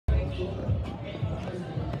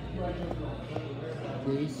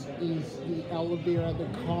This is the elevator at the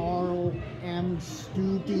Carl M.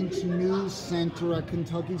 Student News Center at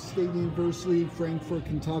Kentucky State University, Frankfort,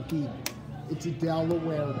 Kentucky. It's a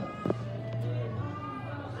Delaware.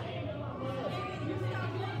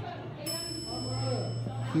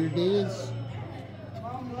 Here it is.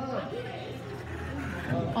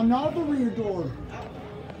 Another rear door.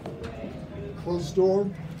 Closed door.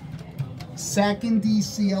 Second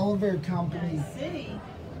DC elevator company. I see.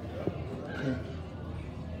 Okay.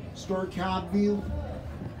 Store cab view.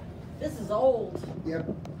 This is old. Yep.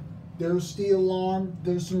 There's the alarm,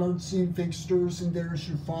 there's emergency fixtures, and there's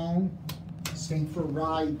your phone. Stay for a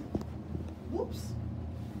ride. Whoops.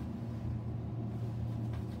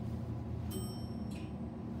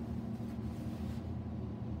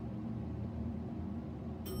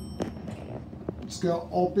 It's gonna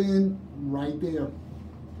open right there.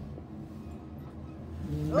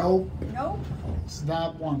 Nope. Nope. It's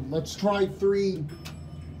that one. Let's try 3.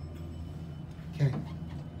 Okay.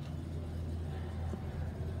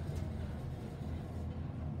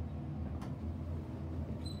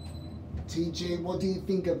 TJ, what do you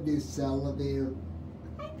think of this elevator?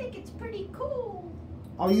 I think it's pretty cool.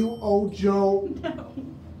 Are you Ojo? No.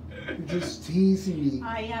 You're just teasing me.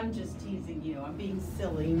 I am just teasing you. I'm being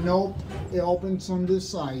silly. Nope. It opens on this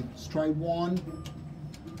side. Let's try 1.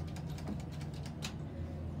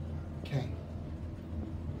 Okay.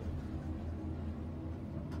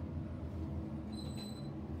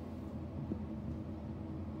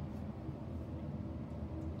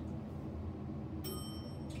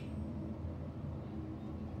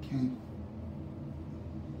 Okay.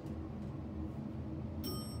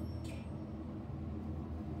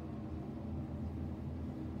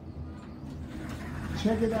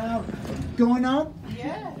 Check it out. Going up?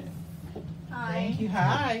 Yes. Hi. Thank you.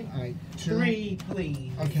 Hi. All right. 2. 3,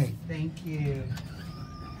 please. Okay. Thank you.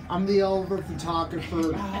 I'm the elevator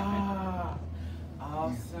photographer. Ah,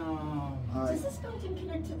 awesome. All Does right. this building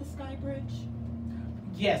connect to the Sky Bridge?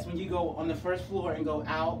 Yes, when you go on the first floor and go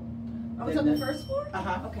out. Oh, it's on the first floor?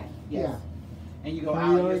 Uh-huh. Okay. Yes. Yeah. And you go 3,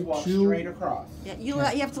 out and just walk 2. straight across. Yeah, you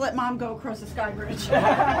have to let Mom go across the Sky Bridge.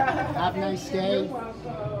 Have a nice day.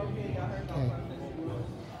 Okay.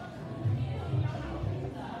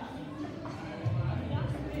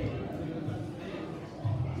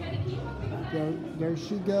 There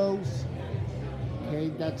she goes. Okay,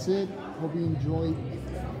 that's it. Hope you enjoyed